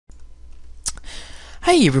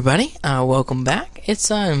Hey everybody, welcome back. It's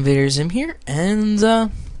Invader Zim here, and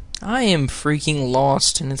I am freaking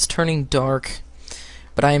lost, and it's turning dark.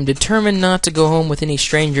 But I am determined not to go home with any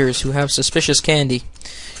strangers who have suspicious candy.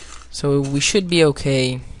 So we should be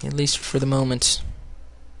okay, at least for the moment.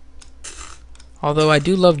 Although I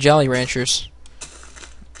do love Jolly Ranchers.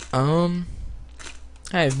 I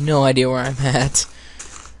have no idea where I'm at.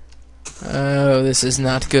 Oh, this is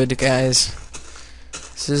not good, guys.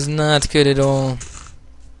 This is not good at all.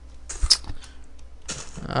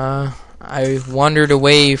 I wandered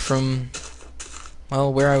away from,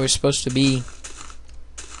 well, where I was supposed to be.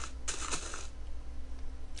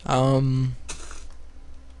 Oh,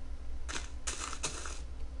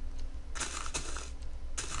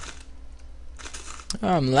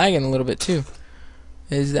 I'm lagging a little bit too.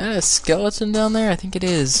 Is that a skeleton down there? I think it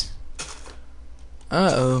is.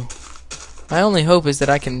 Uh-oh. My only hope is that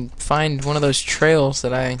I can find one of those trails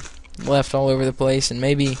that I left all over the place, and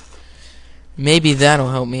maybe that'll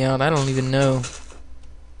help me out. I don't even know.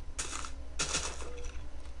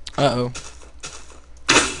 Uh-oh.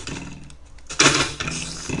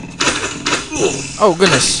 Oh,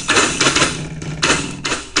 goodness.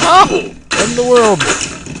 Ah! What in the world?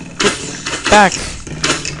 Get back.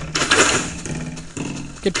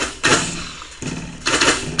 Get...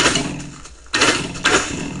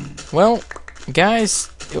 Well,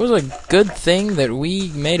 guys, it was a good thing that we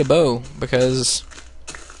made a bow, because...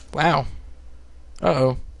 Wow.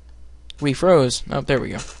 Uh-oh. We froze. Oh, there we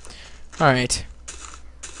go. Alright.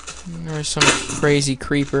 There's some crazy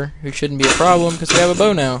creeper who shouldn't be a problem because we have a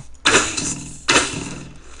bow now.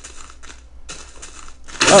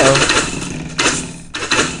 Uh-oh.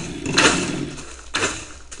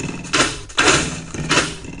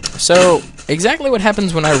 So, exactly what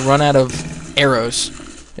happens when I run out of arrows?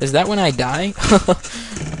 Is that when I die?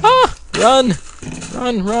 Ah! Run!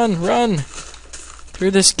 Run, run, run!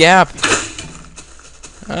 Through this gap.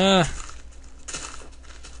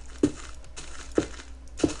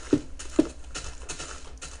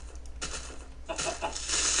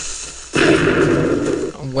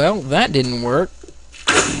 Well, that didn't work.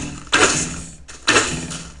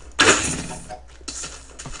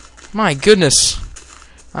 My goodness.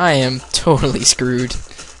 I am totally screwed.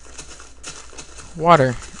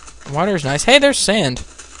 Water. Water's nice. Hey, there's sand.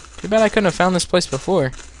 Too bad I couldn't have found this place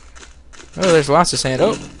before. Oh, there's lots of sand.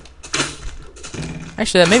 Oh.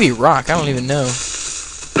 Actually, that may be rock. I don't even know.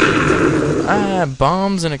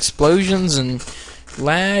 Bombs and explosions and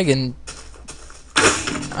lag, and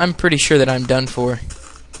I'm pretty sure that I'm done for.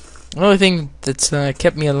 The only thing that's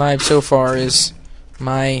kept me alive so far is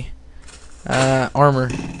my armor.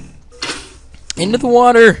 Into the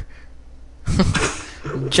water!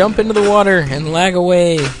 Jump into the water and lag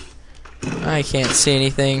away. I can't see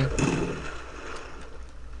anything.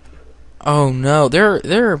 Oh no,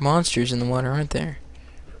 there are monsters in the water, aren't there?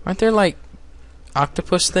 Aren't there like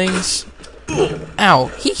octopus things? Ow,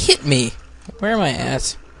 he hit me. Where am I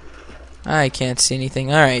at? I can't see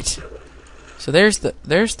anything. Alright. So there's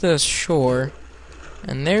the shore,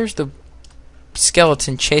 and there's the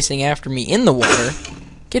skeleton chasing after me in the water.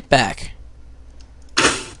 Get back.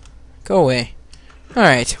 Go away.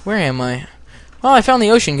 Alright, where am I? Well, I found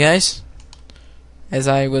the ocean, guys. As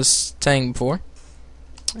I was saying before.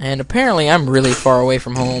 And apparently I'm really far away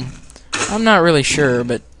from home. I'm not really sure,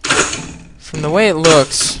 but from the way it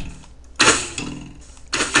looks,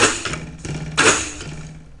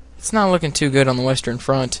 it's not looking too good on the Western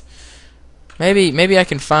Front. Maybe I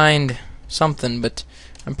can find something, but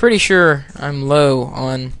I'm pretty sure I'm low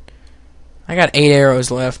on. I got 8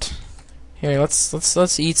 arrows left. Here,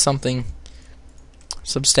 let's eat something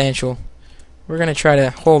substantial. We're gonna try to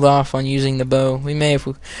hold off on using the bow. We may,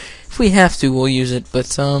 if we have to, we'll use it. But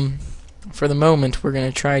for the moment, we're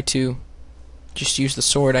gonna try to just use the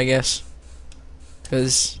sword, I guess,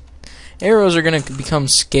 because arrows are gonna become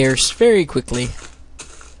scarce very quickly.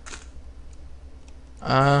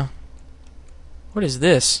 What is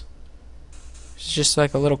this? It's just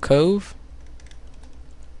like a little cove?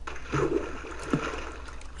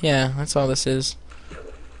 Yeah, that's all this is.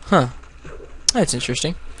 Huh. That's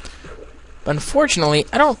interesting. But unfortunately,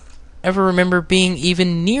 I don't ever remember being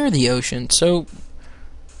even near the ocean, so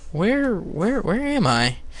where am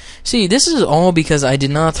I? See, this is all because I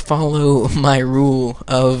did not follow my rule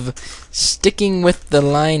of sticking with the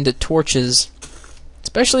lined torches,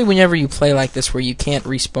 especially whenever you play like this where you can't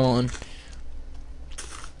respawn.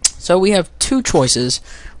 So we have two choices.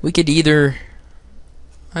 We could either...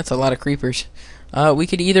 That's a lot of creepers. We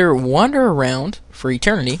could either wander around for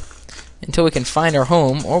eternity until we can find our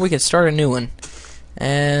home, or we could start a new one.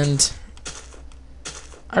 And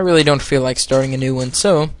I really don't feel like starting a new one,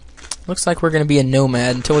 so Looks like we're gonna be a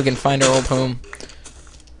nomad until we can find our old home.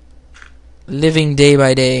 Living day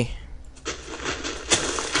by day.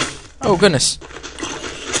 Oh, goodness.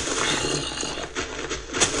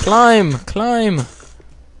 Climb! Climb!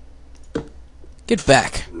 Get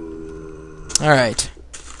back. Alright.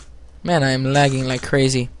 Man, I am lagging like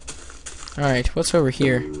crazy. Alright, what's over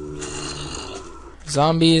here?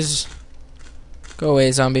 Zombies. Go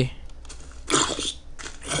away, zombie.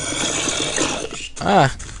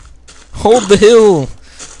 Ah. Hold the hill!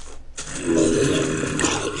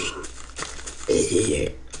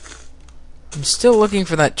 I'm still looking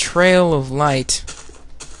for that trail of light.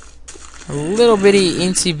 A little bitty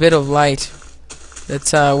incy bit of light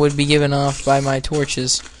that would be given off by my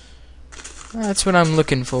torches. That's what I'm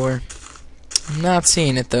looking for. I'm not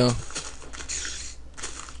seeing it though.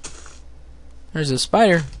 There's a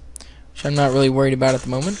spider, which I'm not really worried about at the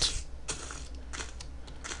moment.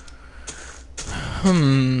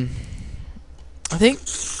 I think,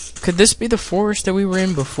 could this be the forest that we were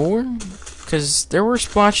in before? Because there were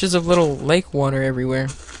splotches of little lake water everywhere.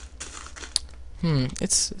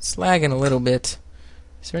 It's lagging a little bit.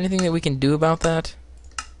 Is there anything that we can do about that?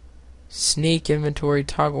 Sneak, inventory,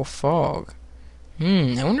 toggle fog.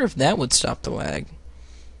 I wonder if that would stop the lag.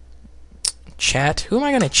 Chat? Who am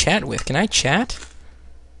I going to chat with? Can I chat?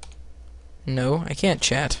 No, I can't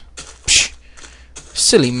chat. Psh.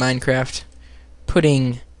 Silly Minecraft.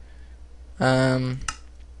 Putting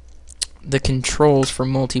the controls for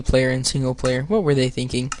multiplayer and single player. What were they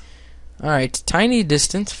thinking? Alright, tiny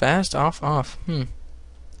distance, fast, off, off.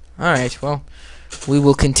 Alright, well, we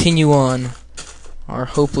will continue on our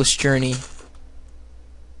hopeless journey.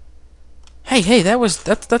 Hey,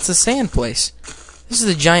 that's a sand place. This is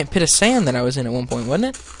the giant pit of sand that I was in at one point,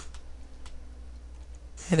 wasn't it?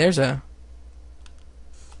 Hey, there's a...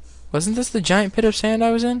 Wasn't this the giant pit of sand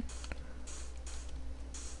I was in?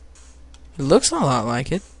 It looks a lot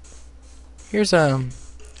like it. Here's a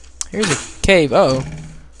cave. Uh-oh.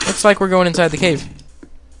 Looks like we're going inside the cave.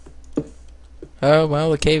 Oh,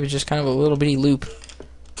 well, the cave is just kind of a little bitty loop.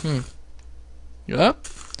 Up.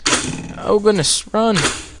 Oh, goodness. Run.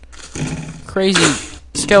 Crazy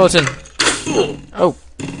skeleton. Oh.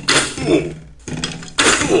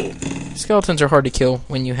 Skeletons are hard to kill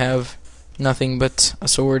when you have nothing but a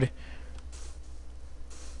sword.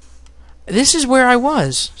 This is where I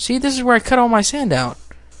was. See, this is where I cut all my sand out.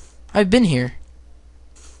 I've been here.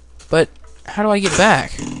 But how do I get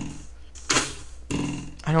back?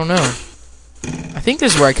 I don't know. I think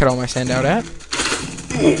this is where I cut all my sand out at.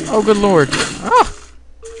 Oh, good lord. Ah!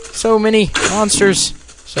 So many monsters.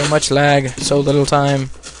 So much lag. So little time.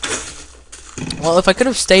 Well, if I could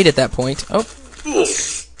have stayed at that point... Oh.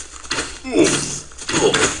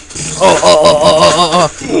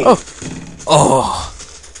 Oh.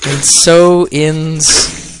 And so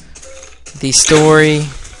ends the story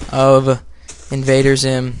of Invader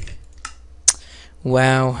Zim.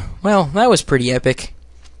 Wow. Well, that was pretty epic,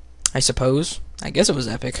 I suppose. I guess it was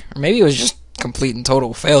epic. Or maybe it was just complete and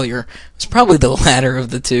total failure. It was probably the latter of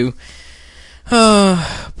the two.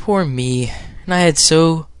 Oh, poor me. And I had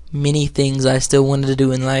so many things I still wanted to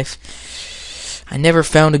do in life. I never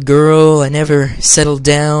found a girl. I never settled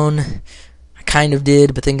down. I kind of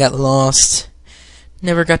did, but then got lost.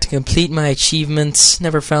 Never got to complete my achievements.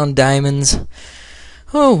 Never found diamonds.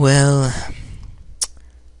 Oh well.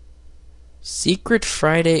 Secret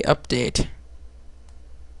Friday update.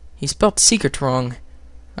 He spelled secret wrong.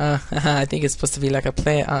 I think it's supposed to be like a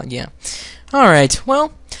play. Yeah. Alright,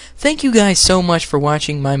 well, thank you guys so much for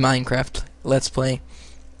watching my Minecraft Let's Play.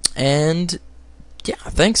 And, yeah,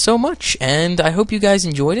 thanks so much. And I hope you guys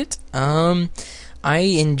enjoyed it. I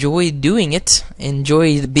enjoyed doing it.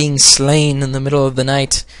 Enjoyed being slain in the middle of the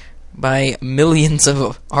night by millions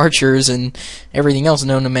of archers and everything else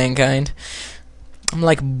known to mankind. I'm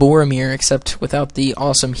like Boromir, except without the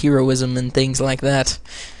awesome heroism and things like that.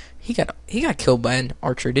 He got killed by an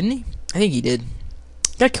archer, didn't he? I think he did.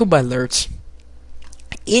 Got killed by Lurtz.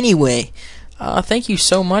 Anyway, thank you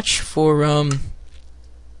so much for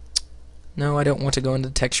No, I don't want to go into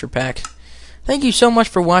the texture pack. Thank you so much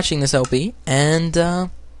for watching this LP, and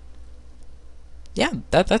yeah,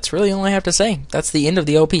 that's really all I have to say. That's the end of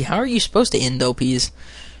the LP. How are you supposed to end LPs?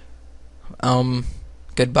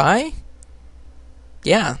 Goodbye?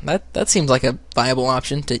 Yeah, that seems like a viable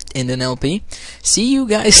option to end an LP. See you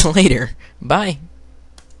guys later. Bye.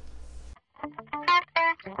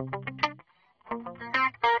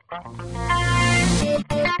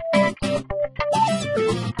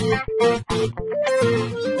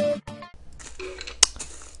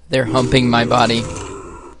 They're humping my body.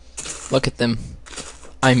 Look at them.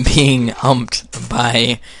 I'm being humped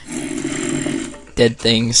by dead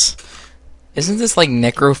things. Isn't this like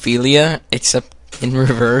necrophilia, except in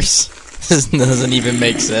reverse? This doesn't even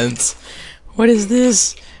make sense. What is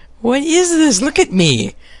this? What is this? Look at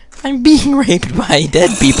me! I'm being raped by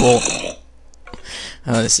dead people!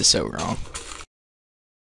 Oh, this is so wrong.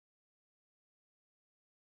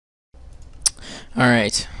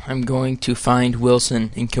 Alright, I'm going to find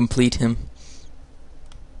Wilson and complete him.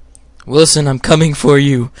 Wilson, I'm coming for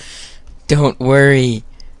you! Don't worry.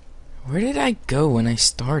 Where did I go when I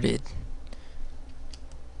started?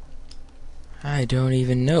 I don't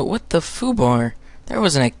even know. What the foobar? There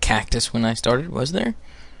wasn't a cactus when I started, was there?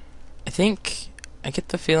 I get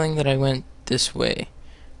the feeling that I went this way.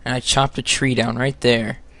 And I chopped a tree down right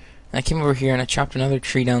there. And I came over here and I chopped another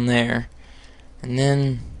tree down there. And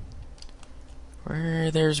then...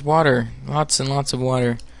 there's water. Lots and lots of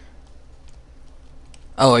water.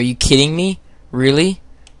 Oh, are you kidding me? Really?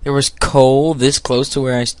 There was coal this close to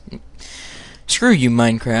where I... Screw you,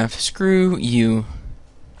 Minecraft. Screw you.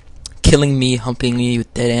 Killing me, humping me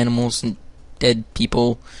with dead animals and dead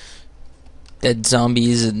people, dead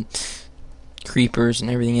zombies and creepers and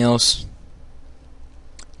everything else.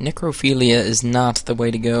 Necrophilia is not the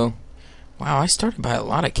way to go. Wow, I started by a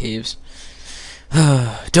lot of caves.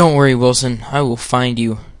 Don't worry, Wilson. I will find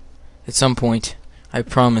you at some point. I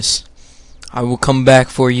promise. I will come back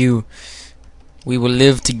for you. We will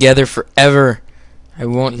live together forever. I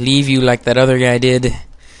won't leave you like that other guy did.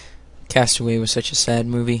 Castaway was such a sad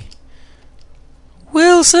movie.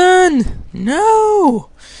 Wilson! No!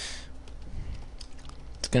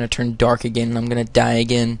 It's gonna turn dark again and I'm gonna die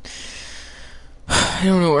again. I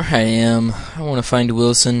don't know where I am. I want to find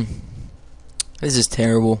Wilson. This is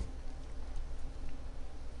terrible.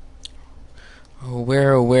 Oh,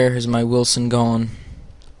 where has my Wilson gone?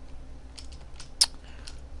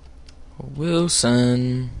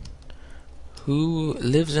 Wilson. Who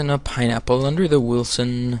lives in a pineapple under the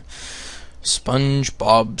Wilson?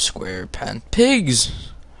 SpongeBob SquarePants.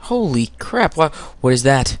 Pigs! Holy crap! What is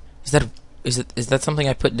that? Is that something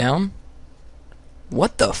I put down?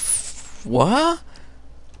 What the what?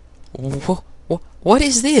 What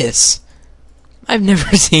is this? I've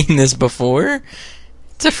never seen this before.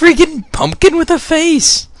 It's a freaking pumpkin with a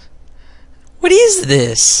face. What is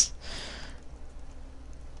this?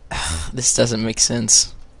 This doesn't make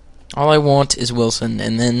sense. All I want is Wilson,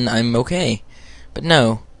 and then I'm okay. But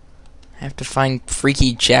no. I have to find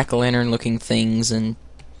freaky jack-o'-lantern looking things, and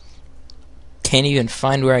can't even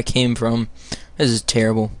find where I came from. This is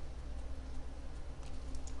terrible.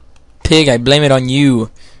 Pig, I blame it on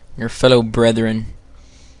you, your fellow brethren.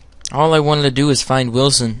 All I wanted to do is find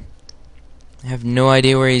Wilson. I have no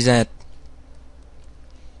idea where he's at.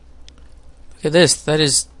 Look at this. That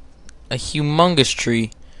is a humongous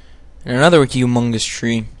tree. And another humongous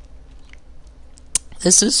tree.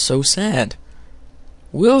 This is so sad.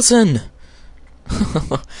 Wilson!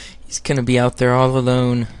 He's gonna be out there all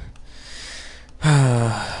alone.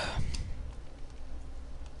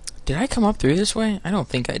 Did I come up through this way? I don't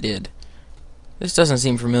think I did. This doesn't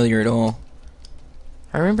seem familiar at all.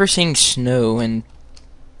 I remember seeing snow and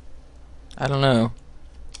I don't know.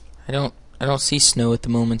 I don't see snow at the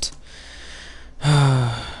moment.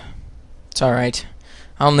 It's alright.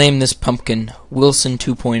 I'll name this pumpkin Wilson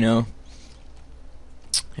 2.0.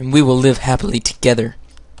 And we will live happily together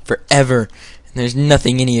forever. And there's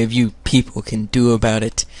nothing any of you people can do about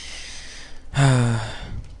it. I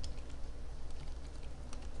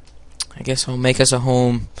guess I'll make us a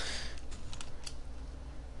home.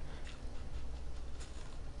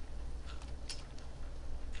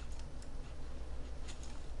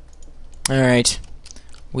 Alright.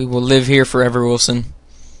 We will live here forever, Wilson.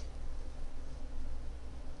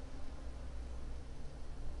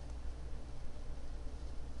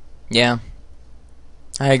 Yeah.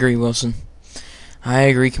 I agree, Wilson. I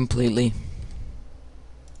agree completely.